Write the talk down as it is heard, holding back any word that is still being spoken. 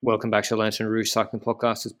Welcome back to the Lantern Rouge Cycling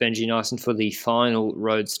Podcast. It's Benji Nyson for the final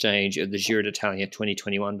road stage of the Giro d'Italia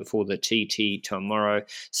 2021 before the TT tomorrow,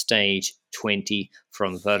 stage 20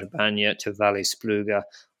 from Verbania to Valle Spluga.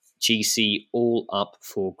 GC all up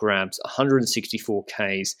for grabs, 164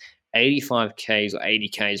 Ks, 85 Ks or 80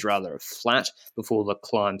 Ks rather flat before the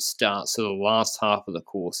climb starts. So the last half of the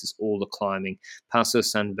course is all the climbing. Passo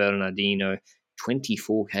San Bernardino,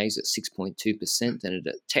 24 Ks at 6.2%. Then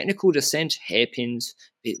a technical descent, hairpins,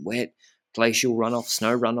 bit wet, glacial runoff,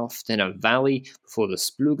 snow runoff. Then a valley before the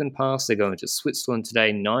Splugen Pass. They go into Switzerland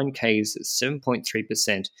today, 9 Ks at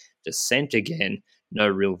 7.3%. Descent again, no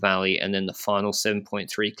real valley. And then the final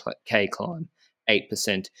 7.3K climb,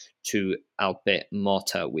 8% to Alpe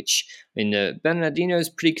Motta, which in the Bernardino is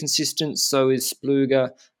pretty consistent. So is Spluga.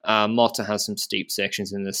 Motta has some steep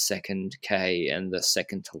sections in the second K and the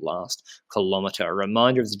second to last kilometre. A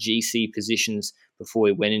reminder of the GC positions before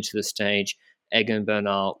we went into the stage. Egan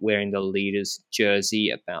Bernal wearing the leader's jersey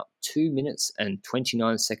about 2 minutes and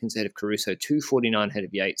 29 seconds ahead of Caruso, 2:49 ahead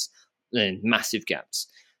of Yates, then massive gaps.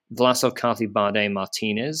 Vlasov, Carthy, Bardet,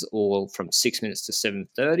 Martinez, all from 6 minutes to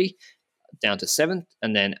 7:30 down to 7th,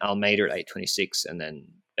 and then Almeida at 8:26, and then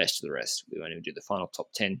best of the rest. We won't even do the final top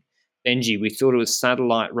 10. Benji, we thought it was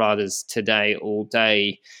satellite riders today all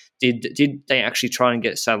day. Did they actually try and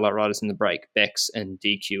get satellite riders in the break, Bex and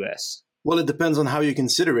DQS? Well, it depends on how you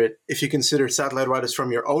consider it. If you consider satellite riders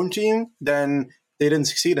from your own team, then they didn't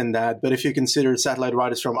succeed in that. But if you consider satellite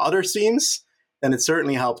riders from other teams, then it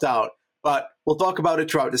certainly helped out. But we'll talk about it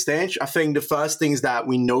throughout the stage. I think the first things that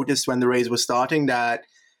we noticed when the race was starting, that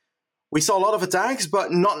we saw a lot of attacks,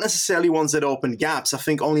 but not necessarily ones that opened gaps. I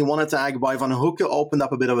think only one attack by Van Hoeke opened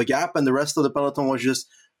up a bit of a gap, and the rest of the peloton was just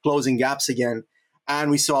closing gaps again.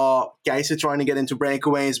 And we saw Keiser trying to get into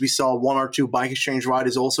breakaways. We saw one or two bike exchange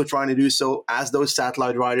riders also trying to do so, as those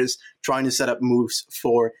satellite riders trying to set up moves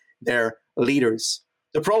for their leaders.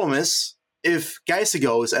 The problem is, if Keiser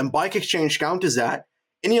goes and bike exchange counters that,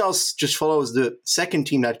 Ineos just follows the second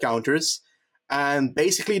team that counters, and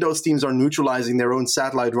basically those teams are neutralizing their own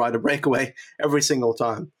satellite rider breakaway every single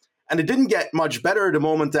time. And it didn't get much better the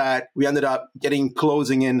moment that we ended up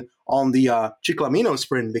closing in on the Ciclamino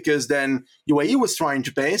sprint, because then UAE was trying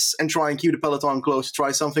to pace and try and keep the peloton close,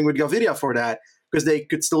 try something with Gaviria for that, because they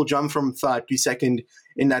could still jump from third to second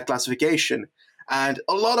in that classification. And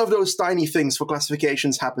a lot of those tiny things for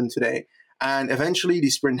classifications happened today. And eventually the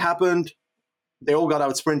sprint happened. They all got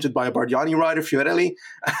out sprinted by a Bardiani rider, Fiorelli,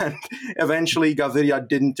 and eventually Gaviria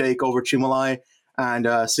didn't take over Cimolai, and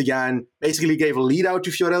Sagan basically gave a lead out to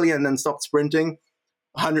Fiorelli and then stopped sprinting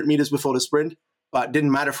 100 meters before the sprint, but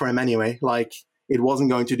didn't matter for him anyway. Like, it wasn't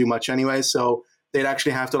going to do much anyway, so they'd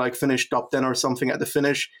actually have to finish top 10 or something at the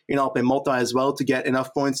finish in Alpe Motta as well to get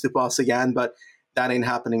enough points to pass Sagan, but that ain't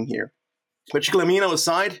happening here. But Ciclamino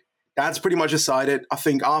aside, that's pretty much decided. I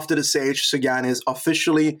think after the stage, Sagan is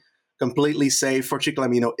officially completely safe for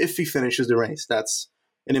Ciclamino if he finishes the race. That's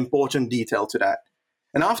an important detail to that.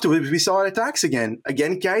 And afterwards, we saw attacks again.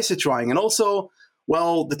 Again, Keiser trying. And also,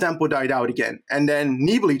 well, the tempo died out again. And then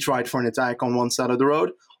Nibali tried for an attack on one side of the road,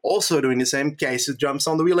 also doing the same. Keiser jumps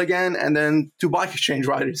on the wheel again, and then two bike exchange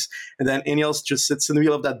riders. And then Ineos just sits in the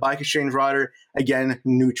wheel of that bike exchange rider, again,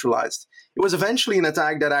 neutralized. It was eventually an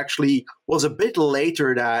attack that actually was a bit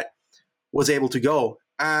later that was able to go.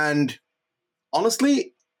 And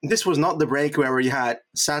honestly, this was not the break where you had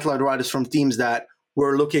satellite riders from teams that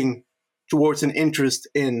were looking towards an interest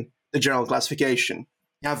in the general classification.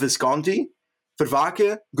 You have Visconti,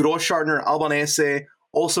 Vervaeke, Grosschartner, Albanese,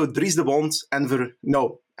 also Dries de Bont, and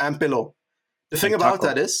Pelot. The thing about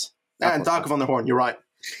that is, and Taco van der Hoorn, you're right.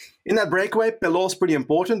 In that breakaway, Pelot's pretty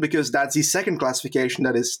important because that's the second classification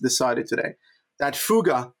that is decided today. That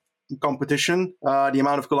Fuga competition, the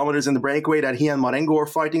amount of kilometers in the breakaway that he and Marengo were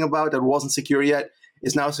fighting about that wasn't secure yet,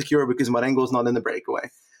 is now secure because Marengo is not in the breakaway.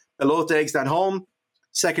 Pelot takes that home,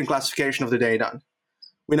 second classification of the day done.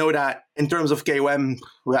 We know that in terms of KOM,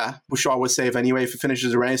 Bouchard was safe anyway if he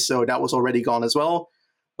finishes the race, so that was already gone as well.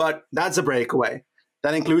 But that's a breakaway.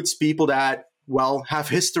 That includes people that, have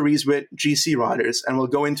histories with GC riders, and we'll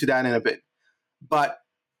go into that in a bit. But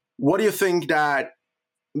what do you think that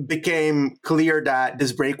became clear that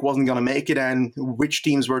this break wasn't going to make it, and which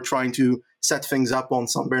teams were trying to set things up on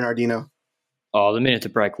San Bernardino? Oh, the minute the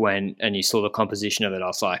break went and you saw the composition of it, I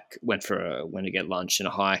was like, went to get lunch and a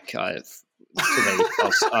hike.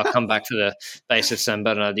 I'll come back to the base of San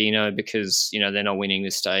Bernardino because, they're not winning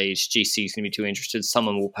this stage. GC is going to be too interested.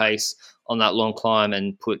 Someone will pace on that long climb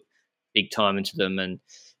and put big time into them. And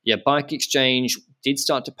bike exchange did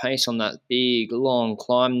start to pace on that big, long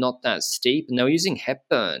climb, not that steep. And they were using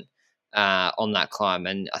Hepburn on that climb.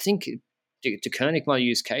 And I think De Koenig might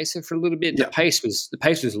use Kayser for a little bit. Yeah. The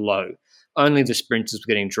pace was low. Only the sprinters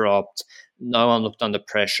were getting dropped. No one looked under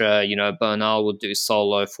pressure. Bernal would do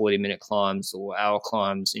solo 40-minute climbs or hour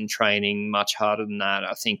climbs in training, much harder than that.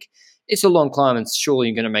 I think it's a long climb and surely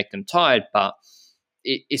you're going to make them tired, but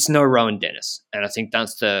it's no Rowan Dennis. And I think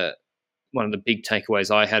that's one of the big takeaways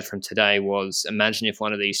I had from today was imagine if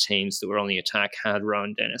one of these teams that were on the attack had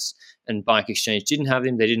Rowan Dennis and Bike Exchange didn't have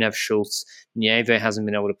him. They didn't have Schultz. Nieve hasn't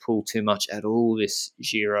been able to pull too much at all this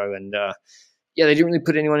Giro. And they didn't really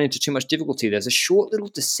put anyone into too much difficulty. There's a short little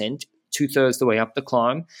descent 2/3 the way up the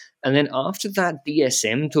climb. And then after that,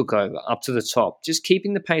 DSM took over up to the top, just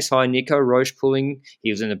keeping the pace high. Nico Roche pulling.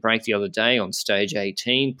 He was in the break the other day on stage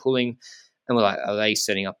 18, pulling. And we're like, are they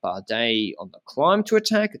setting up Bardet on the climb to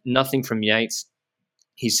attack? Nothing from Yates.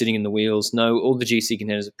 He's sitting in the wheels. No, all the GC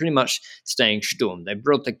contenders are pretty much staying Sturm. They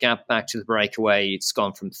brought the gap back to the breakaway. It's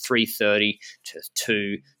gone from 3:30 to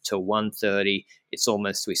 2 to 1:30. It's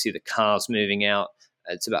almost, we see the cars moving out.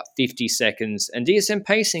 It's about 50 seconds. And DSM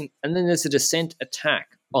pacing. And then there's a descent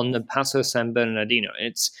attack on the Passo San Bernardino. And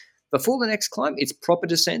it's before the next climb, it's proper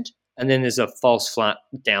descent. And then there's a false flat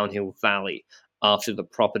downhill valley after the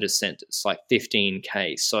proper descent. It's like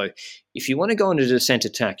 15K. So if you want to go into a descent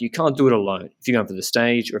attack, you can't do it alone. If you're going for the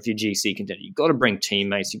stage or if you're GC contender, you've got to bring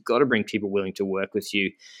teammates. You've got to bring people willing to work with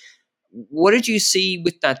you. What did you see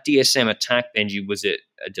with that DSM attack, Benji? Was it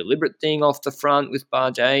a deliberate thing off the front with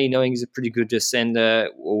Bardet, knowing he's a pretty good descender?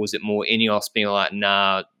 Or was it more Ineos being like,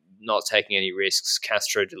 nah, not taking any risks,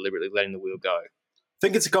 Castro deliberately letting the wheel go? I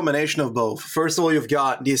think it's a combination of both. First of all, you've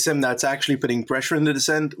got DSM that's actually putting pressure in the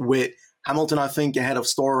descent with Hamilton, I think, ahead of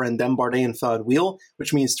Storer and then Bardet in third wheel,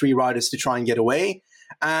 which means 3 riders to try and get away.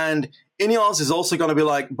 And Ineos is also going to be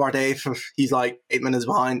like, Bardet, he's like 8 minutes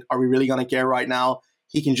behind. Are we really going to care right now?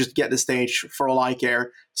 He can just get the stage for all I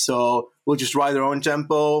care. So we'll just ride our own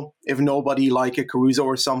tempo. If nobody like a Caruso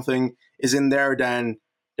or something is in there, then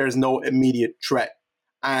there's no immediate threat.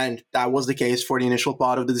 And that was the case for the initial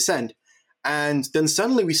part of the descent. And then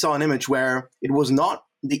suddenly we saw an image where it was not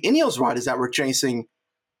the Ineos riders that were chasing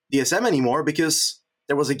DSM anymore because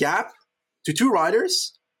there was a gap to 2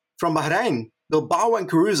 riders from Bahrain. Bilbao and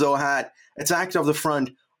Caruso had attacked off the front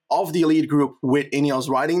of the elite group with Ineos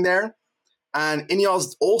riding there. And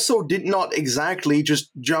Ineos also did not exactly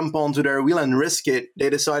just jump onto their wheel and risk it. They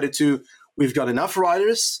decided we've got enough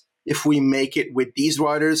riders. If we make it with these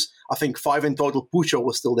riders, I think 5 in total, Puccio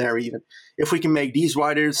was still there even. If we can make these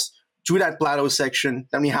riders to that plateau section,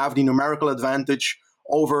 then we have the numerical advantage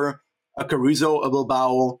over a Caruso, a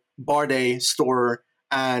Bilbao, Bardet, Storer,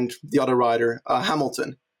 and the other rider,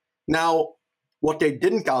 Hamilton. Now, what they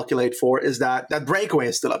didn't calculate for is that breakaway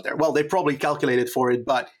is still up there. Well, they probably calculated for it,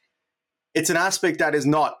 but it's an aspect that is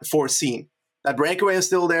not foreseen. That breakaway is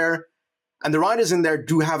still there, and the riders in there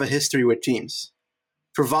do have a history with teams.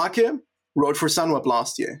 Vervaeke rode for Sunweb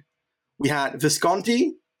last year. We had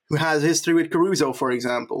Visconti, who has history with Caruso, for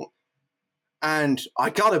example. And I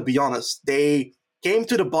gotta be honest, they came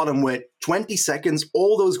to the bottom with 20 seconds,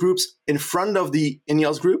 all those groups in front of the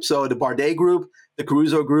Ineos group, so the Bardet group, the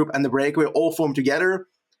Caruso group, and the breakaway all formed together.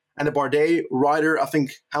 And the Bardet rider, I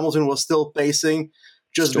think Hamilton was still pacing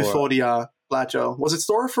just Storer. before the plateau. Was it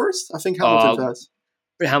Storer first? I think Hamilton first.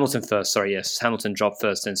 Hamilton first, sorry, yes. Hamilton dropped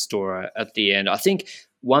first and Storer at the end. I think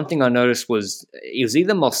one thing I noticed was it was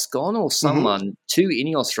either Moscon or someone, 2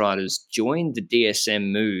 Ineos riders joined the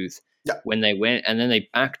DSM move when they went, and then they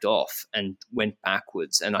backed off and went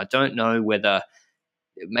backwards. And I don't know whether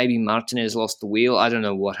maybe Martinez lost the wheel. I don't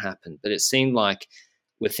know what happened, but it seemed like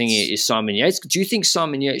we're thinking it is Simon Yates. Do you think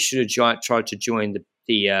Simon Yates should have tried to join the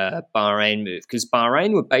Bahrain move? Because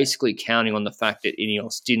Bahrain were basically counting on the fact that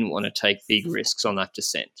Ineos didn't want to take big risks on that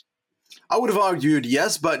descent. I would have argued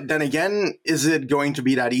yes, but then again, is it going to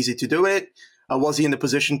be that easy to do it? Was he in the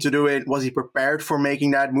position to do it? Was he prepared for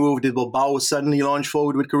making that move? Did Bilbao suddenly launch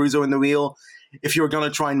forward with Caruso in the wheel? If you're going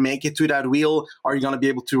to try and make it to that wheel, are you going to be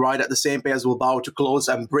able to ride at the same pace as Bilbao to close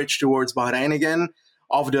and bridge towards Bahrain again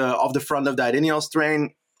of the front of that Ineos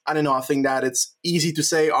train? I don't know. I think that it's easy to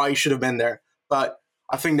say, I should have been there. But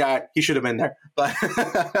I think that he should have been there. But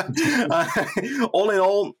all in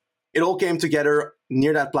all, it all came together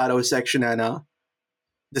near that plateau section. And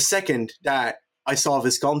the second that I saw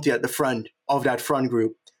Visconti at the front of that front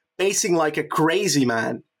group, pacing like a crazy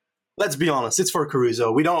man, let's be honest, it's for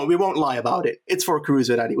Caruso. We won't lie about it. It's for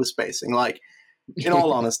Caruso that he was pacing, like, in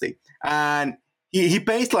all honesty. And he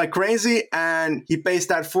paced like crazy, and he paced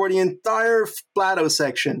that for the entire plateau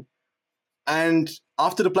section. And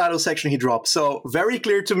after the plateau section, he dropped. So very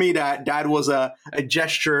clear to me that was a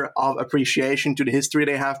gesture of appreciation to the history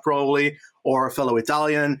they have, probably, or a fellow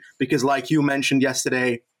Italian, because like you mentioned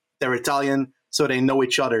yesterday, they're Italian, so they know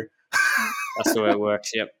each other. That's the way it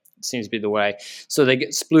works. Yep. Seems to be the way. So they get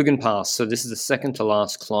Splugen Pass. So this is the second to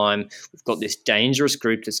last climb. We've got this dangerous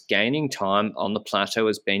group that's gaining time on the plateau,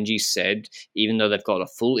 as Benji said, even though they've got a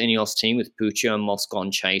full Ineos team with Puccio and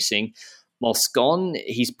Moscon chasing. Moscon,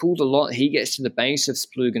 he's pulled a lot. He gets to the base of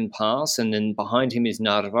Splugen Pass, and then behind him is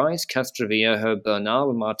Narvaez, Castroviejo,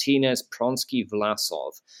 Bernal, Martinez, Pronsky,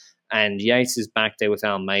 Vlasov. And Yates is back there with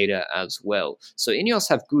Almeida as well. So Ineos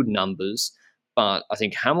have good numbers. But I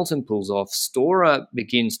think Hamilton pulls off. Stora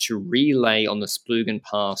begins to relay on the Splugen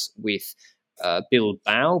Pass with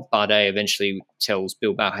Bilbao. Bardet eventually tells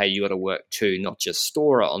Bilbao, hey, you got to work too, not just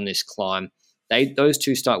Stora on this climb. Those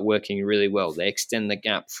two start working really well. They extend the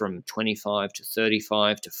gap from 25 to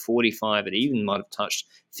 35 to 45. It even might have touched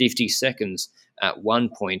 50 seconds at one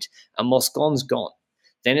point. And Moscon's gone.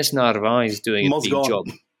 Dennis Narvaez doing a big job.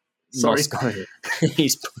 Sorry.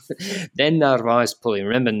 Then Narvaez pulling.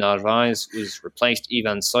 Remember, Narvaez was replaced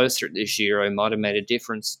Ivan Sosa at this Giro. Might have made a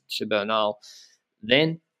difference to Bernal.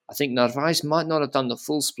 Then I think Narvaez might not have done the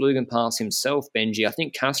full Splugen Pass himself, Benji. I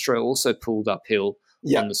think Castro also pulled uphill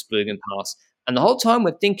on the Splugen Pass. And the whole time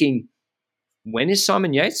we're thinking, when is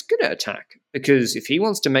Simon Yates going to attack? Because if he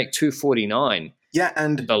wants to make 2:49,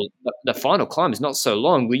 and the final climb is not so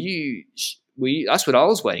long. Were you? That's what I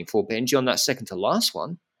was waiting for, Benji, on that second to last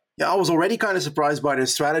one. Yeah, I was already kind of surprised by their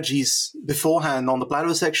strategies beforehand on the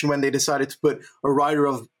plateau section when they decided to put a rider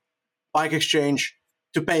of Bike Exchange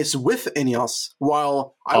to pace with Ineos,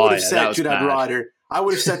 while I would have said to that rider,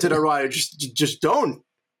 just don't.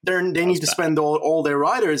 They need to spend all their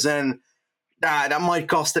riders, and that might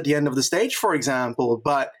cost at the end of the stage, for example.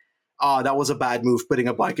 But that was a bad move, putting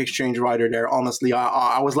a Bike Exchange rider there. Honestly,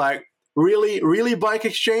 I was like, really, Bike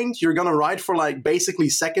Exchange? You're going to ride for like basically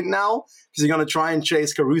second now because you're going to try and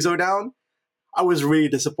chase Caruso down? I was really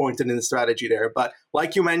disappointed in the strategy there. But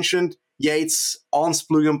like you mentioned, Yates on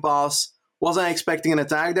Splugen Pass. Wasn't expecting an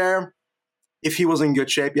attack there. If he was in good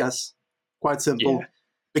shape, yes. Quite simple. Yeah.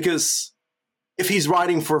 Because if he's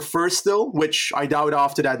riding for first still, which I doubt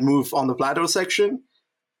after that move on the plateau section,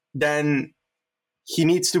 then he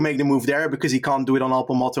needs to make the move there because he can't do it on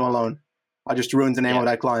Alpemoto alone. I just ruined the name of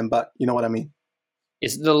that climb, but you know what I mean.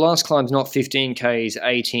 The last climb's not 15 Ks,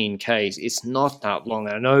 18 Ks. It's not that long.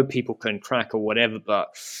 I know people can crack or whatever, but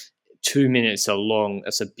 2 minutes are long.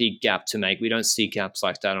 That's a big gap to make. We don't see gaps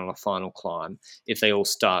like that on a final climb if they all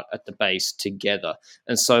start at the base together.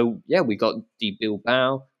 And so, we got the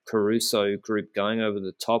Bilbao Caruso group going over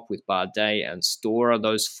the top with Bardet and Stora.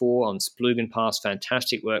 Those four on Splugen Pass.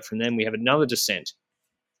 Fantastic work from them. We have another descent.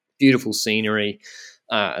 Beautiful scenery.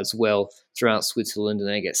 As well throughout Switzerland, and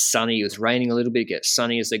then it gets sunny. It was raining a little bit. It gets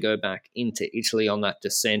sunny as they go back into Italy on that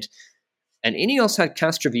descent. And Ineos had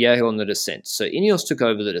Castroviejo on the descent. So Ineos took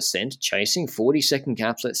over the descent, chasing 40-second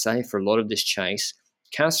gaps, let's say, for a lot of this chase.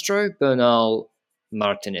 Castro, Bernal,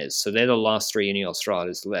 Martinez. So they're the last three Ineos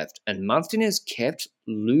riders left. And Martinez kept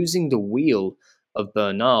losing the wheel of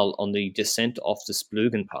Bernal on the descent off the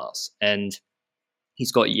Splugen Pass. And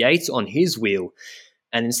he's got Yates on his wheel.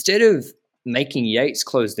 And instead of making Yates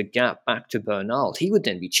close the gap back to Bernal, he would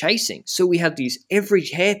then be chasing. So we have these every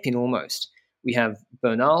hairpin almost. We have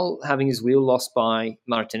Bernal having his wheel lost by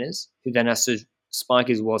Martinez, who then has to spike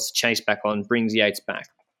his watts, chase back on, brings Yates back.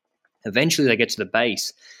 Eventually they get to the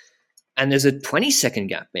base, and there's a 20-second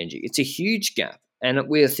gap, Benji. It's a huge gap. And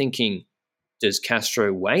we're thinking, does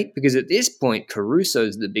Castro wait? Because at this point,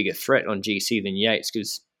 Caruso's the bigger threat on GC than Yates,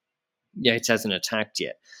 because Yates hasn't attacked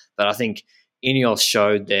yet. But I think Ineos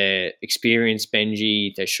showed their experience,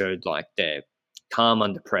 Benji. They showed like their calm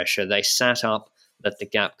under pressure. They sat up, let the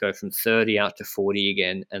gap go from 30 out to 40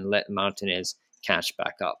 again, and let Martinez catch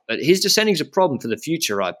back up. But his descending's a problem for the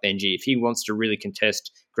future, right, Benji, if he wants to really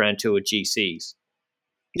contest Grand Tour GCs?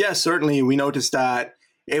 Yeah, certainly. We noticed that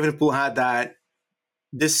Evenepoel had that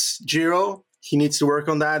this Giro. He needs to work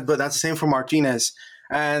on that, but that's the same for Martinez.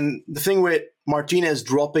 And the thing with Martinez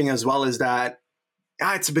dropping as well is that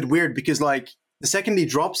it's a bit weird because, like, the second he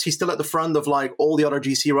drops, he's still at the front of, like, all the other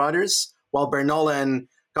GC riders, while Bernal and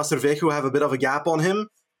Castroviejo have a bit of a gap on him.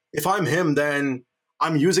 If I'm him, then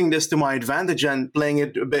I'm using this to my advantage and playing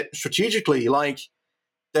it a bit strategically. Like,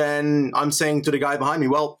 then I'm saying to the guy behind me,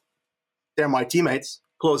 well, they're my teammates.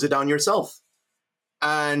 Close it down yourself.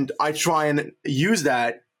 And I try and use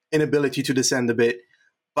that inability to descend a bit.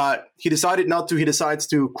 But he decided not to. He decides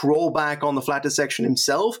to crawl back on the flattest section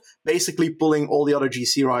himself, basically pulling all the other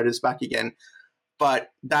GC riders back again.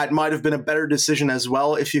 But that might have been a better decision as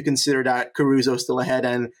well if you consider that Caruso's still ahead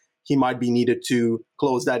and he might be needed to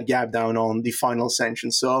close that gap down on the final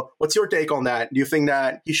ascension. So what's your take on that? Do you think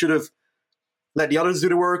that he should have let the others do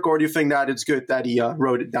the work, or do you think that it's good that he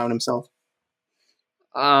wrote it down himself?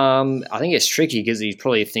 I think it's tricky because he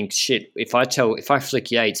probably thinks, shit, if I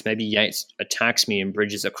flick Yates, maybe Yates attacks me and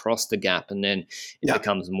bridges across the gap, and then it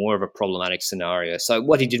becomes more of a problematic scenario. So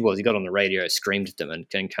what he did was he got on the radio, screamed at them, and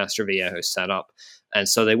Castroviejo sat up. And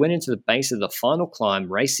so they went into the base of the final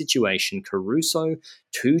climb, race situation, Caruso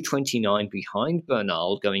 2:29 behind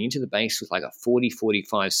Bernal, going into the base with like a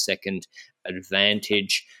 45 second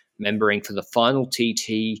advantage, remembering for the final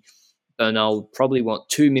TT, Bernal probably want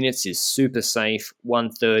 2 minutes is super safe.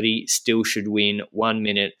 1:30 still should win. 1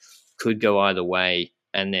 minute could go either way.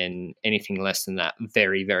 And then anything less than that,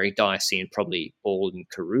 very, very dicey and probably all in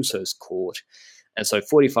Caruso's court. And so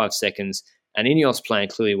 45 seconds. And Ineos' plan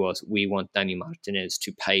clearly was, we want Dani Martinez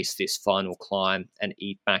to pace this final climb and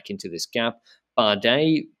eat back into this gap.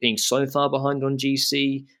 Bardet being so far behind on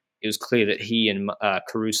GC, it was clear that he and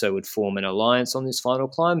Caruso would form an alliance on this final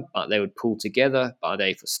climb, but they would pull together,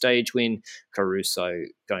 Bardet for stage win, Caruso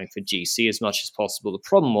going for GC as much as possible. The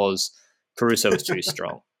problem was Caruso was too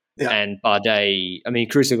strong. And Bardet,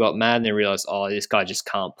 Caruso got mad and then realized, this guy just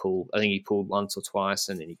can't pull. I think he pulled once or twice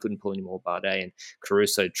and then he couldn't pull anymore, Bardet, and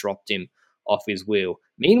Caruso dropped him off his wheel.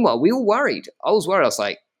 Meanwhile, we were worried. I was worried. I was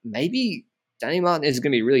like, maybe Dani Martinez is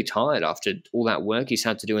going to be really tired after all that work he's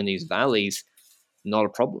had to do in these valleys. Not a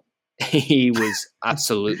problem. He was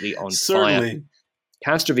absolutely on fire.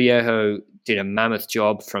 Castroviejo did a mammoth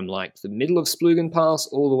job from like the middle of Splugen Pass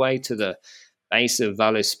all the way to the base of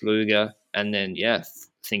Valle Spluga. And then,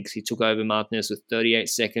 thinks he took over Martinez with 38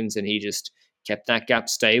 seconds and he just kept that gap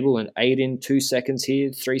stable and ate in 2 seconds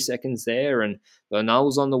here, 3 seconds there. And Bernal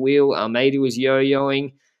was on the wheel. Almeida was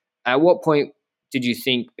yo-yoing. At what point did you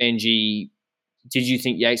think, Benji, did you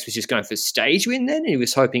think Yates was just going for stage win then? He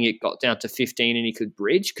was hoping it got down to 15 and he could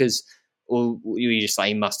bridge? Or you just say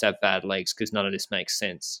he must have bad legs because none of this makes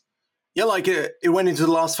sense? Yeah, like it went into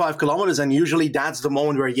the last 5 kilometers, and usually that's the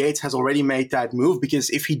moment where Yates has already made that move, because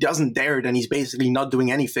if he doesn't dare, then he's basically not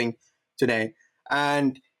doing anything today.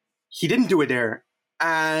 And he didn't do it there.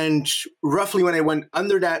 And roughly when I went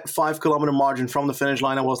under that 5 kilometer margin from the finish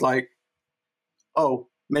line, I was like, oh,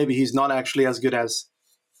 maybe he's not actually as good as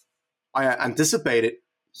I anticipated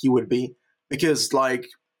he would be, because like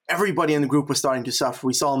everybody in the group was starting to suffer.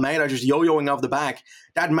 We saw Almeida just yo-yoing off the back.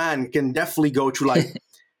 That man can definitely go through like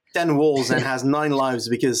 10 walls and has 9 lives,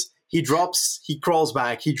 because he drops, he crawls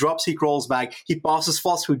back, he drops, he crawls back, he passes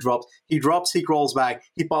Foss who drops, he drops, he crawls back,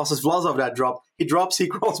 he passes Vlasov that drop, he drops, he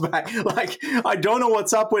crawls back. Like, I don't know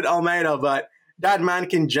what's up with Almeida, but that man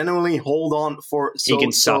can genuinely hold on for so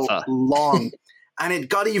long. And it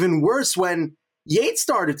got even worse when Yates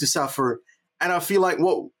started to suffer. And I feel like,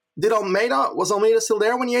 was Almeida still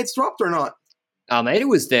there when Yates dropped or not? Almeida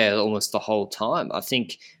was there almost the whole time. I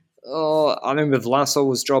think, I remember Vlasov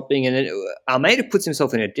was dropping, and then Almeida puts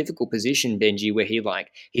himself in a difficult position, Benji, where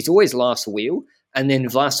he's always last wheel, and then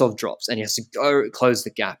Vlasov drops, and he has to go close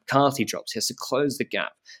the gap. Carthy drops, he has to close the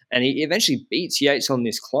gap, and he eventually beats Yates on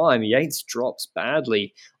this climb. Yates drops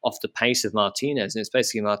badly off the pace of Martinez, and it's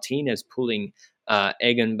basically Martinez pulling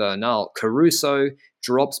Egan Bernal. Caruso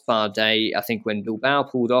drops Bardet. I think when Bilbao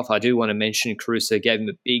pulled off, I do want to mention Caruso gave him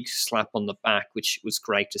a big slap on the back, which was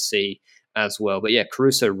great to see as well. But yeah,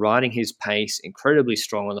 Caruso riding his pace, incredibly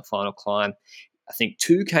strong on the final climb. I think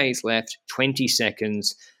 2Ks left, 20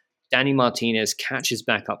 seconds. Dani Martinez catches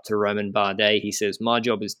back up to Romain Bardet. He says, my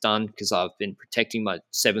job is done because I've been protecting my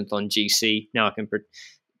 7th on GC. Now I can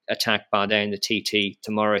attack Bardet in the TT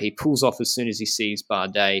tomorrow. He pulls off as soon as he sees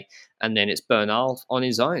Bardet, and then it's Bernal on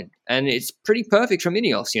his own. And it's pretty perfect from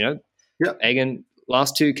Ineos, Yep. Egan,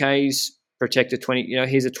 last 2Ks, protect a 20,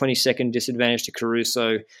 here's a 20-second disadvantage to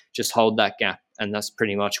Caruso, just hold that gap. And that's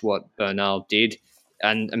pretty much what Bernal did.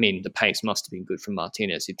 And, the pace must have been good from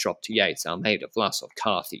Martinez. He dropped to Yates, Almeida, Vlasov,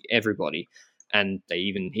 Carthy, everybody. And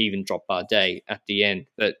he even dropped Bardet at the end.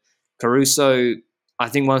 But Caruso, I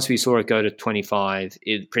think once we saw it go to 25,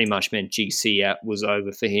 it pretty much meant GC was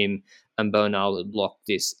over for him, and Bernal had locked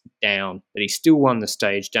this down. But he still won the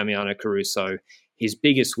stage, Damiano Caruso. His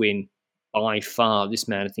biggest win by far. This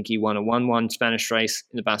man, I think he won a 1-1 Spanish race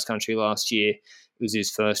in the Basque Country last year. It was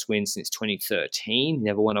his first win since 2013. He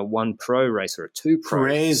never won a 1 pro race or a 2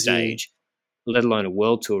 pro stage, let alone a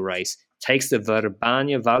World Tour race. Takes the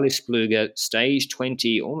Verbania Valle Spluga stage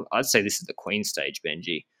 20. I'd say this is the Queen stage,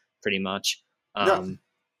 Benji, pretty much.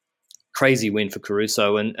 Crazy win for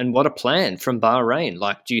Caruso. And what a plan from Bahrain.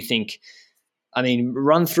 Like, do you think,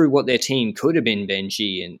 run through what their team could have been,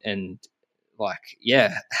 Benji, and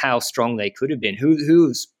how strong they could have been.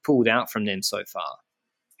 Who's pulled out from them so far?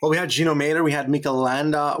 Well, we had Gino Mäder, we had Mikel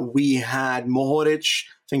Landa, we had Mohoric.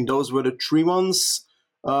 I think those were the 3 ones.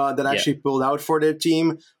 that actually pulled out for their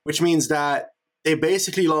team, which means that they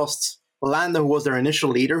basically lost Landa, who was their initial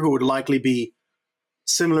leader, who would likely be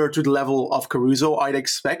similar to the level of Caruso, I'd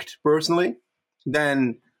expect, personally.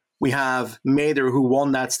 Then we have Mader, who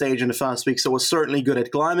won that stage in the first week, so was certainly good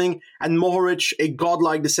at climbing. And Mohoric, a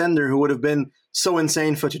godlike descender who would have been so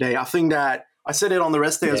insane for today. I think that, I said it on the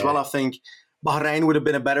rest day as well, I think Bahrain would have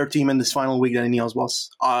been a better team in this final week than Ineos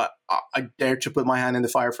was. I dare to put my hand in the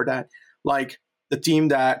fire for that. Like, the team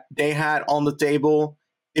that they had on the table,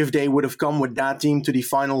 if they would have come with that team to the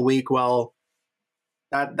final week, well,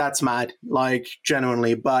 that's mad, like,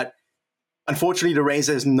 genuinely. But unfortunately, the race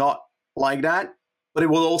is not like that. But it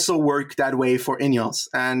will also work that way for Ineos.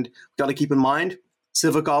 And got to keep in mind,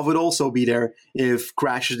 Sivakov would also be there if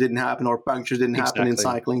crashes didn't happen or punctures didn't happen in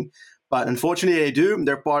cycling. But unfortunately, they do.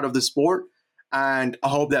 They're part of the sport. And I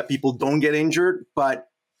hope that people don't get injured. But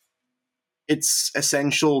it's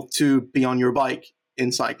essential to be on your bike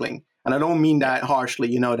in cycling. And I don't mean that harshly,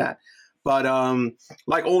 you know that. But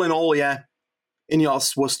like, all in all, yeah,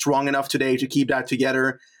 Ineos was strong enough today to keep that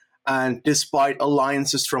together. And despite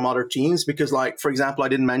alliances from other teams, because, like, for example, I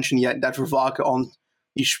didn't mention yet that Vervaeke on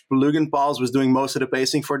the Splugenpals was doing most of the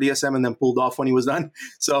pacing for DSM and then pulled off when he was done.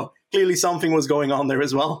 So clearly something was going on there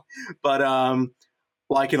as well. But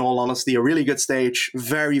like, in all honesty, a really good stage,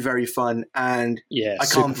 very, very fun. And I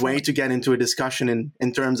can't wait to get into a discussion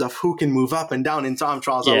in terms of who can move up and down in time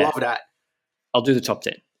trials. I love that. I'll do the top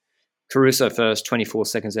 10. Caruso first, 24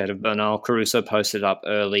 seconds ahead of Bernal. Caruso posted up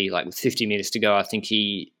early, like with 50 meters to go. I think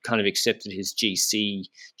he kind of accepted his GC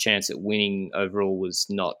chance at winning overall was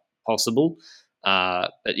not possible.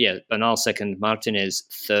 But yeah, Bernal second, Martinez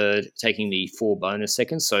third, taking the 4 bonus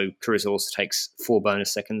seconds. So Caruso also takes 4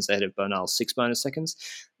 bonus seconds ahead of Bernal, 6 bonus seconds.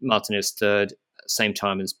 Martinez third, same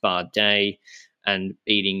time as Bardet, and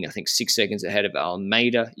beating, I think, 6 seconds ahead of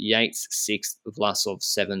Almeida. Yates sixth, Vlasov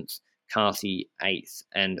seventh, Carthy 8th,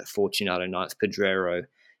 and Fortunato 9th, Pedrero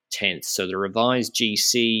 10th. So the revised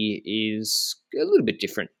GC is a little bit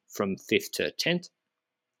different from 5th to 10th.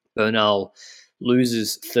 Bernal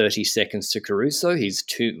loses 30 seconds to Caruso. He's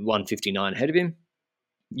 1:59 ahead of him.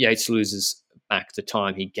 Yates loses back the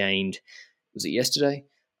time he gained, was it yesterday,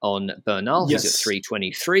 on Bernal. Yes. He's at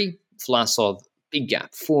 3:23. Vlasov, big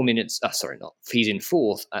gap, 4 minutes. He's in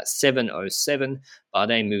 4th at 7:07.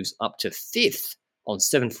 Bardet moves up to 5th on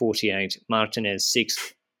 7:48, Martinez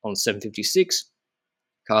 6th on 7:56.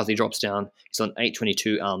 Carthy drops down. He's on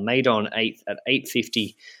 8:22. Almeida on 8th at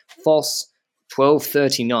 8:50. Foss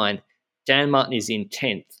 12:39. Dan Martin is in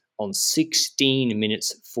 10th on 16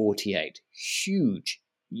 minutes 48. Huge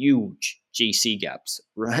GC gaps,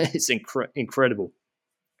 right? It's incredible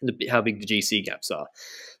how big the GC gaps are.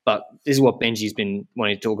 But this is what Benji's been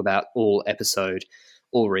wanting to talk about all episode.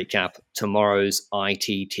 All recap, tomorrow's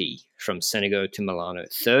ITT from Senego to Milano.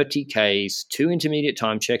 30 Ks, 2 intermediate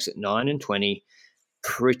time checks at 9 and 20,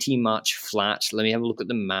 pretty much flat. Let me have a look at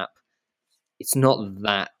the map. It's not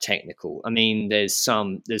that technical. I mean, there's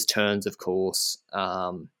turns, of course,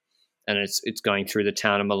 and it's going through the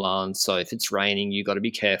town of Milan. So if it's raining, you got to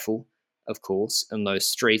be careful, of course, in those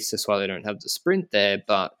streets. That's why they don't have the sprint there.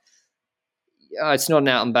 But it's not an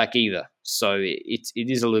out and back either. So it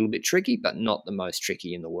is a little bit tricky, but not the most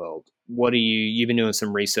tricky in the world. You've been doing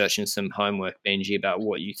some research and some homework, Benji, about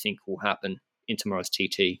what you think will happen in tomorrow's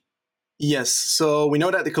TT. Yes, so we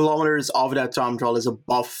know that the kilometers of that time trial is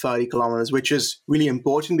above 30 kilometers, which is really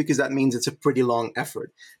important because that means it's a pretty long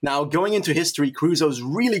effort. Now, going into history, Caruso's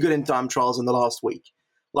really good in time trials in the last week.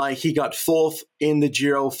 Like, he got 4th in the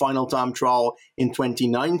Giro final time trial in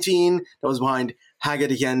 2019. That was behind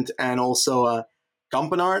Haggard Gent and also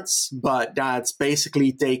Campenaerts, but that's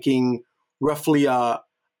basically taking roughly a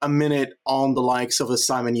minute on the likes of a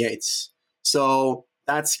Simon Yates. So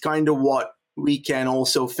that's kind of what we can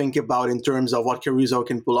also think about in terms of what Caruso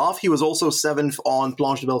can pull off. He was also 7th on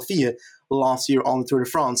Planche de Belleville last year on the Tour de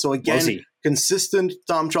France. So again, consistent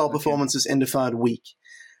time trial performances in the 3rd week.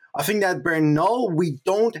 I think that Bernal, we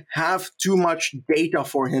don't have too much data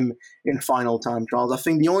for him in final time trials. I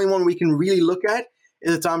think the only one we can really look at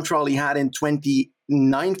is a time trial he had in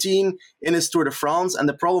 2019 in his Tour de France. And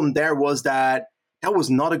the problem there was that was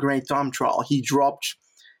not a great time trial. He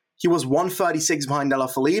was 1:36 behind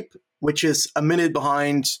Alaphilippe, which is a minute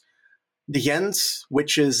behind De Gent,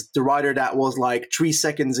 which is the rider that was like 3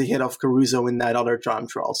 seconds ahead of Caruso in that other time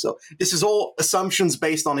trial. So this is all assumptions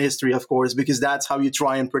based on history, of course, because that's how you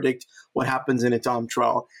try and predict what happens in a time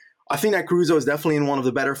trial. I think that Caruso is definitely in one of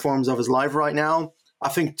the better forms of his life right now. I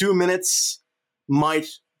think 2 minutes might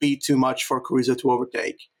be too much for Caruso to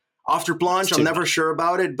overtake. After Planche, I'm never sure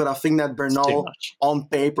about it, but I think that Bernal on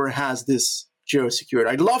paper has this Giro secured.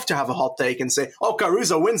 I'd love to have a hot take and say, oh,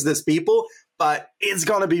 Caruso wins this, people, but it's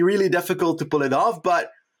going to be really difficult to pull it off.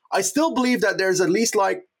 But I still believe that there's at least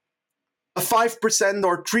like a 5%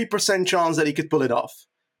 or 3% chance that he could pull it off.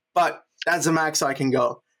 But that's the max I can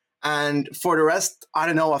go. And for the rest, I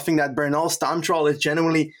don't know. I think that Bernal's time trial is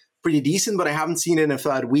genuinely pretty decent, but I haven't seen it in a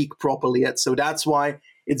third week properly yet. So that's why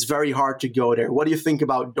it's very hard to go there. What do you think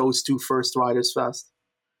about those two first riders first?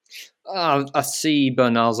 I see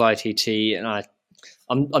Bernal's ITT, and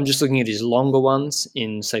I'm just looking at his longer ones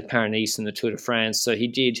in, say, Paris-Nice and the Tour de France. So he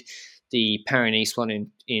did the Paris-Nice one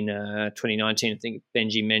in 2019. I think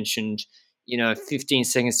Benji mentioned, 15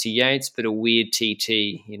 seconds to Yates, but a weird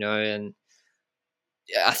TT, and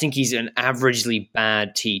I think he's an averagely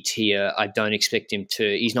bad TTer. I don't expect him to.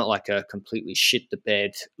 He's not like a completely shit the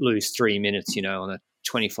bed, lose 3 minutes, on a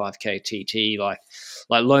 25k TT like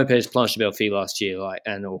Lopez Planche de Belfi last year,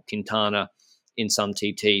 or Quintana in some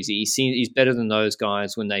TTs. He's better than those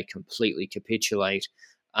guys when they completely capitulate,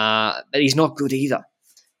 but he's not good either.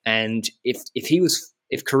 And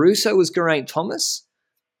if Caruso was Geraint Thomas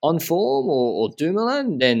on form or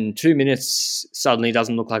Dumoulin, then 2 minutes suddenly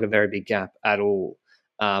doesn't look like a very big gap at all.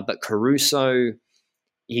 But Caruso,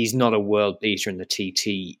 he's not a world beater in the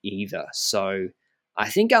TT either. So I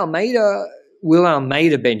think Almeida,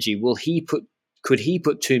 Benji, could he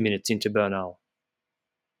put 2 minutes into Bernal?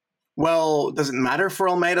 Well, does it matter for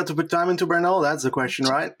Almeida to put time into Bernal? That's the question,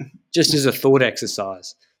 right? Just as a thought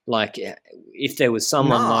exercise. Like, if there was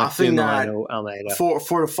someone like Dumoulin or Almeida. For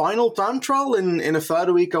the final time trial in a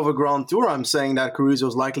third week of a Grand Tour, I'm saying that Caruso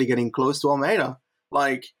is likely getting close to Almeida.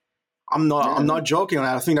 Like, I'm not joking on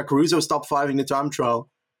that. I think that Caruso is top 5 in the time trial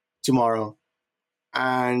tomorrow.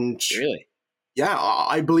 And really? Yeah,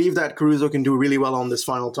 I believe that Caruso can do really well on this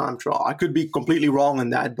final time trial. I could be completely wrong on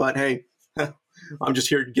that, but hey, I'm just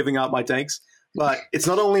here giving out my takes. But it's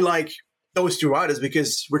not only like those two riders,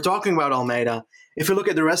 because we're talking about Almeida. If you look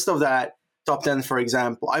at the rest of that top 10, for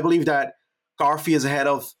example, I believe that Garfi is ahead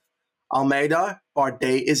of Almeida,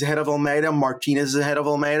 Bardet is ahead of Almeida, Martinez is ahead of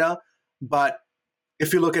Almeida. But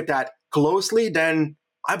if you look at that closely, then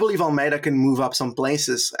I believe Almeida can move up some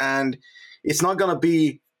places. And he's not going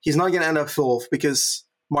to end up fourth because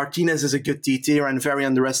Martinez is a good TTer and very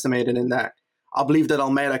underestimated in that. I believe that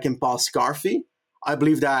Almeida can pass Garfi. I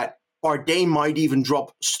believe that Bardet might even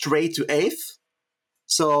drop straight to 8th.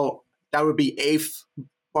 So that would be 8th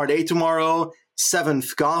Bardet tomorrow,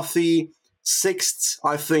 7th Garfi, 6th,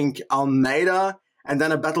 I think, Almeida, and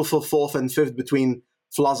then a battle for 4th and 5th between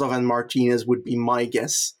Vlasov and Martinez would be my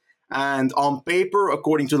guess. And on paper,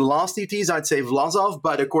 according to the last TTs, I'd say Vlasov,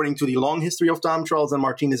 but according to the long history of time trials, then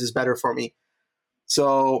Martinez is better for me.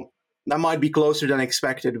 So that might be closer than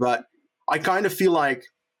expected, but I kind of feel like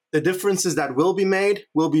the differences that will be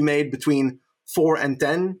made between 4 and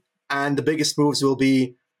 10, and the biggest moves will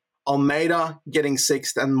be Almeida getting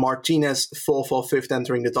 6th and Martinez 4th or 5th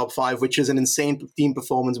entering the top 5, which is an insane team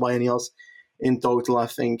performance by Ineos in total, I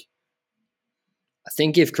think. I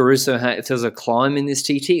think if Caruso if there's a climb in this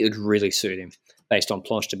TT, it would really suit him based on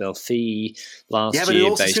Planche de Belfi last year. Yeah, but it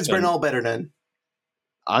also suits Bernal better then.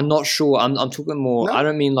 I'm not sure. I'm talking more. No? I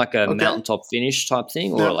don't mean like a mountaintop finish type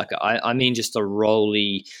thing, or I mean just a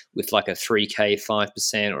rolly with like a 3K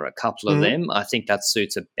 5% or a couple of them. I think that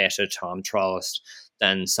suits a better time trialist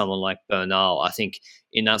than someone like Bernal. I think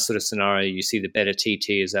in that sort of scenario, you see the better TT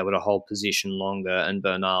is able to hold position longer, and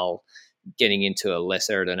Bernal getting into a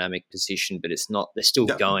less aerodynamic position, but it's not, they're still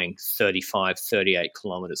going 35, 38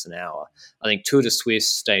 kilometers an hour. I think Tour de Suisse,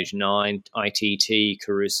 stage 9, ITT,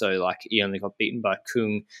 Caruso, like he only got beaten by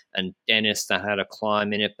Kung and Dennis that had a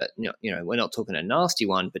climb in it, but we're not talking a nasty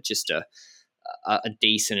one, but just a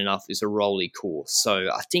decent enough is a rolly course. So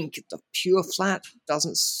I think the pure flat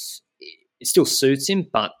it still suits him,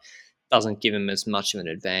 but doesn't give him as much of an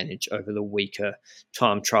advantage over the weaker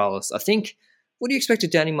time trialists. I think, what do you expect of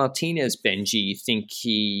Danny Martinez, Benji? You think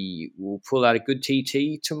he will pull out a good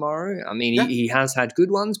TT tomorrow? I mean, he has had good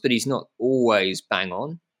ones, but he's not always bang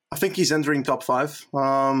on. I think he's entering top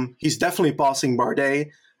 5. He's definitely passing Bardet.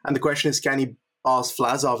 And the question is, can he pass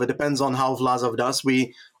Vlasov? It depends on how Vlasov does.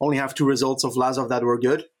 We only have 2 results of Vlasov that were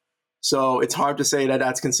good. So it's hard to say that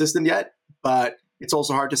that's consistent yet. But it's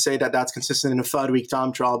also hard to say that that's consistent in a third-week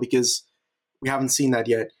time trial because we haven't seen that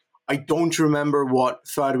yet. I don't remember what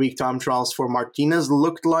third-week time trials for Martinez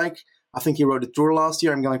looked like. I think he rode the Tour last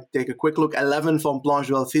year. I'm going to take a quick look. 11th on Planche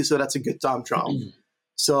de Belfi, so that's a good time trial.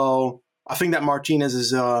 So I think that Martinez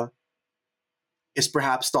is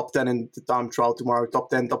perhaps top 10 in the time trial tomorrow, top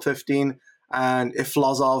 10, top 15. And if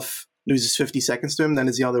Vlasov loses 50 seconds to him, then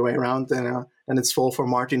it's the other way around, and it's full for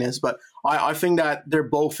Martinez. But I think that they're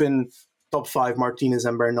both in top 5 Martinez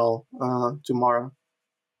and Bernal tomorrow.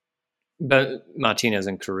 But Martinez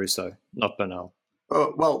and Caruso, not Bernal.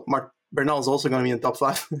 Oh, well, Bernal is also going to be in top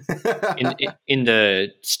 5. in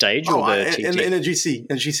the stage or the TT? In the GC.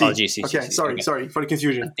 In GC. Oh, GC. Okay, sorry for the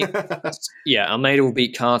confusion. Almeida will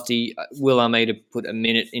beat Carthy. Will Almeida put a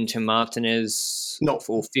minute into Martinez? No.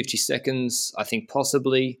 For 50 seconds? I think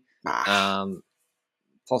possibly.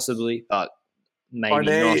 Possibly, but maybe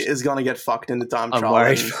Bardet not. is going to get fucked in the time trial.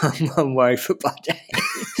 I'm worried for Bardet.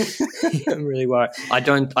 I'm really worried. I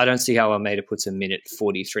don't see how Almeida puts a minute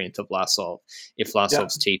 43 into Vlasov if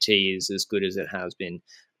Vlasov's TT is as good as it has been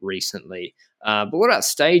recently. But what about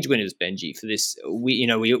stage winners, Benji? For this,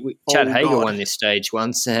 Chad Hager won this stage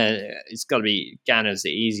once. It's got to be Ganna's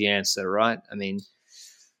the easy answer, right? I mean,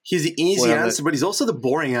 he's the easy answer, but he's also the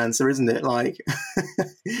boring answer, isn't it? Like,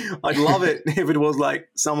 I'd love it if it was like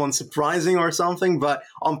someone surprising or something. But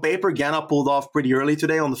on paper, Ganna pulled off pretty early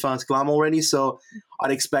today on the fast climb already, so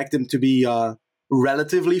I'd expect him to be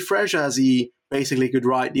relatively fresh, as he basically could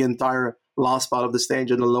ride the entire last part of the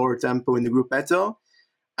stage at a lower tempo in the Gruppetto.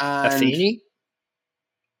 Affini?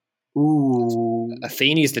 Ooh.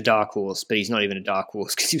 Affini is the dark horse, but he's not even a dark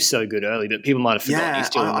horse because he was so good early. But people might have forgotten he's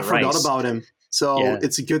still in the race. I forgot about him. So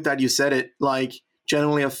it's good that you said it. Like,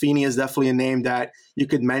 generally, Affini is definitely a name that you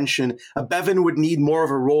could mention. Bevan would need more of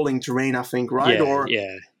a rolling terrain, I think, right?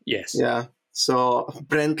 Yes. Yeah. So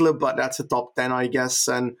Brentle, but that's a top 10, I guess.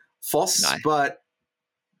 And Voss, but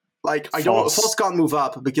like, Voss can't move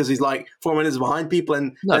up because he's like 4 minutes behind people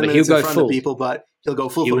and 10 minutes in front of people, but he'll go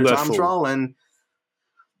full for the time trial. And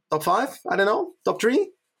top 5? I don't know. Top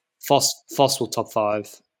 3? Voss will top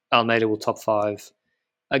 5. Almeida will top 5.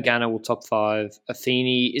 Ganna will top 5.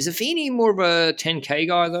 Affini. Is Affini more of a 10K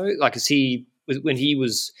guy, though? Like, is he, when he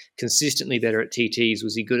was consistently better at TTs,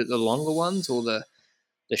 was he good at the longer ones or the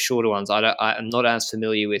shorter ones? I'm not as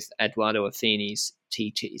familiar with Eduardo Affini's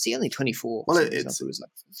TT. Is he only 24? Well,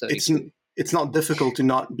 it's not difficult to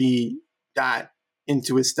not be that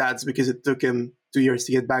into his stats because it took him 2 years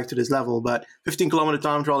to get back to this level. But 15-kilometer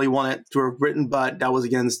time trial, he won it Tour of Britain, but that was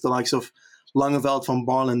against the likes of Langeveld, Van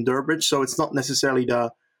Barle, and Durbridge. So it's not necessarily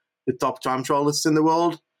the top time trialists in the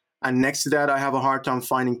world. And next to that, I have a hard time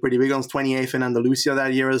finding Pretty Big Guns 28th in Andalusia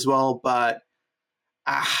that year as well. But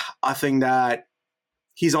I think that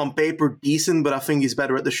he's on paper decent, but I think he's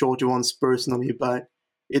better at the shorter ones personally. But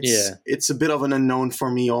it's a bit of an unknown for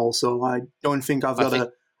me also. I don't think I've got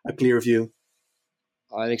a clear view.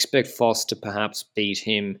 I'd expect Voss to perhaps beat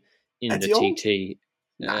him in the TT.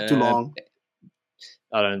 Not too long.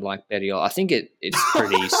 I don't like Bettiol. I think it's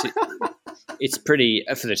pretty... It's pretty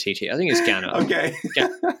for the TT. I think it's Ganna. Okay.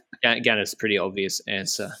 Ganna's a pretty obvious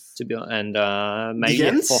answer to be honest, and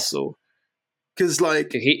maybe Fossil because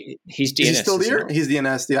like he's DNS. Is he still there? He's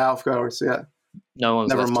DNS. Yeah, of course. Yeah. No one's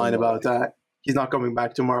never mind about that. He's not coming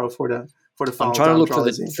back tomorrow for the final. I'm trying to look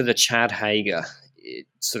for the Chad Hager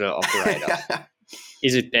sort of operator.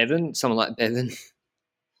 Is it Bevan? Someone like Bevan?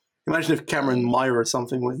 Imagine if Cameron Meyer or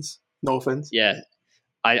something wins. No offense. Yeah,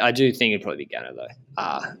 I do think it'd probably be Ganna though.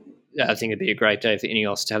 I think it'd be a great day for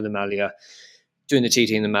Ineos to have the Malia, doing the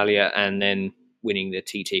TT in the Malia, and then winning the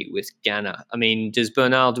TT with Ganna. I mean, do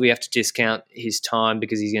we have to discount his time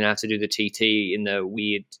because he's going to have to do the TT in the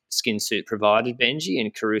weird skin suit provided, Benji,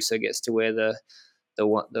 and Caruso gets to wear the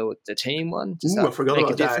team one? Does that I forgot make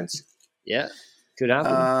about a difference? That. Yeah, could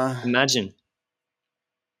happen. Imagine.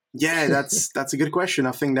 Yeah, that's a good question.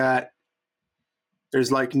 I think that there's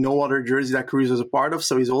like no other jersey that Caruso is a part of,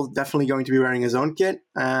 so he's definitely going to be wearing his own kit.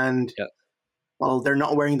 And well, they're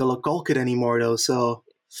not wearing the local kit anymore though. So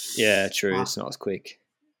yeah, true. It's not as quick.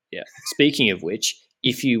 Yeah. Speaking of which,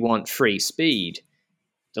 if you want free speed,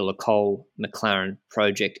 the Lacole McLaren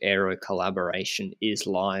Project Aero collaboration is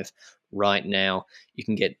live right now. You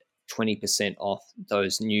can get 20% off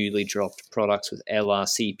those newly dropped products with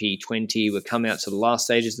LRCP20. We're coming out to the last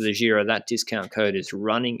stages of the Giro. That discount code is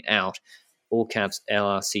running out. All caps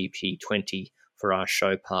LRCP20 for our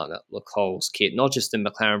show partner, Lacole's kit. Not just the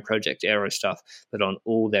McLaren Project Aero stuff, but on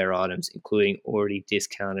all their items, including already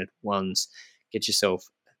discounted ones. Get yourself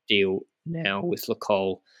a deal now with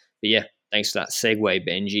Lacole. But yeah, thanks for that segue,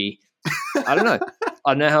 Benji. I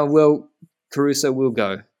don't know how well Caruso will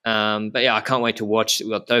go. But yeah, I can't wait to watch. We've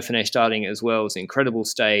got Dauphiné starting as well. It's an incredible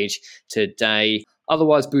stage today.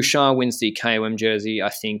 Otherwise, Bouchard wins the KOM jersey, I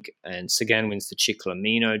think, and Sagan wins the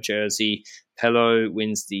Ciclamino jersey. Pello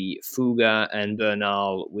wins the Fuga, and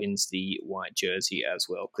Bernal wins the white jersey as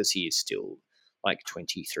well because he is still like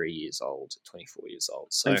 23 years old, 24 years old.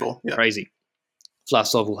 So crazy.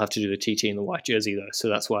 Vlasov will have to do the TT in the white jersey, though, so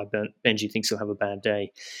that's why Benji thinks he'll have a bad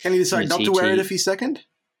day. Can he decide not to wear it if he's second?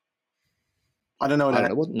 I don't know I that. don't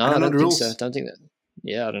know what. No, I I don't know don't the think rules. so. I don't think that.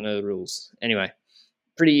 Yeah, I don't know the rules. Anyway,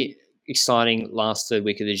 pretty exciting last third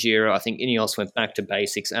week of the Giro. I think Ineos went back to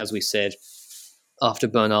basics, as we said. After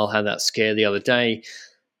Bernal had that scare the other day,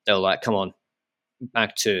 they were like, come on,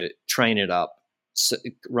 back to train it up,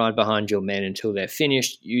 ride behind your men until they're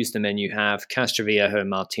finished, use the men you have. Castroviejo,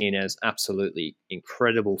 Martinez, absolutely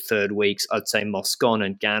incredible third weeks. I'd say Moscon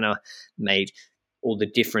and Ganna made all the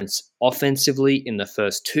difference offensively in the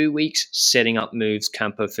first 2 weeks, setting up moves.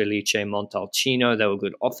 Campo Felice, Montalcino, they were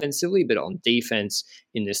good offensively, but on defense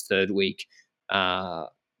in this third week,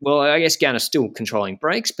 well, I guess Ganna's still controlling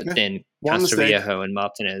breaks, but then Castroviejo and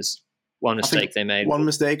Martinez, one mistake they made. One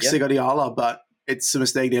mistake, Sigadiala, but it's a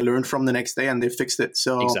mistake they learned from the next day and they fixed it.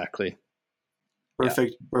 So exactly.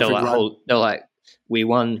 Perfect they're like, we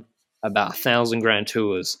won about 1,000 Grand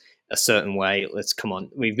Tours a certain way. Let's come on.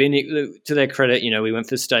 We've been, to their credit, we went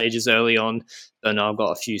for stages early on. Bernal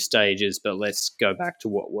got a few stages, but let's go back to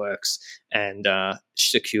what works and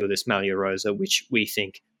secure this Maglia Rosa, which we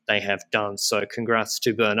think they have done. So congrats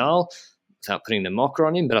to Bernal, without putting the mocker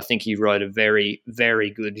on him, but I think he rode a very, very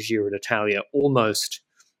good Giro d'Italia, almost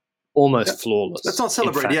flawless. Let's not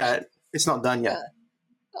celebrate yet. It's not done yet.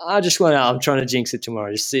 I'm trying to jinx it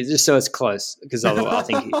tomorrow, just so it's close, because I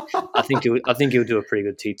think he'll do a pretty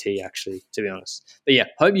good TT, actually, to be honest. But yeah,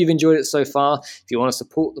 hope you've enjoyed it so far. If you want to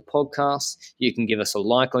support the podcast, you can give us a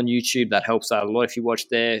like on YouTube. That helps out a lot if you watch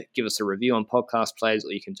there. Give us a review on podcast players,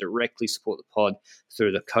 or you can directly support the pod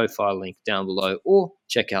through the Ko-Fi link down below, or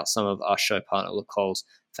check out some of our show partner Le Col's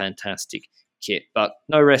fantastic kit. But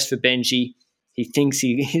no rest for Benji. He thinks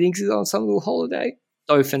he's on some little holiday.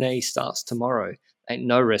 Dauphiné starts tomorrow. Ain't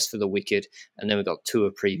no rest for the wicked. And then we've got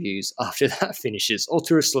tour previews after that finishes, or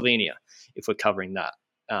Tour of Slovenia if we're covering that.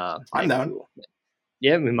 I'm down.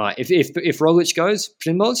 Yeah, we might. If Roglic goes,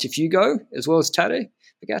 Primoz, if you go as well as Tadej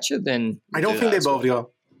Pogačar, then I don't think they both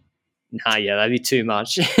go. Nah, yeah, that'd be too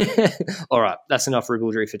much. All right, that's enough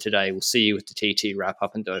ribaldry for today. We'll see you with the TT wrap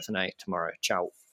up in Dauphiné tomorrow. Ciao.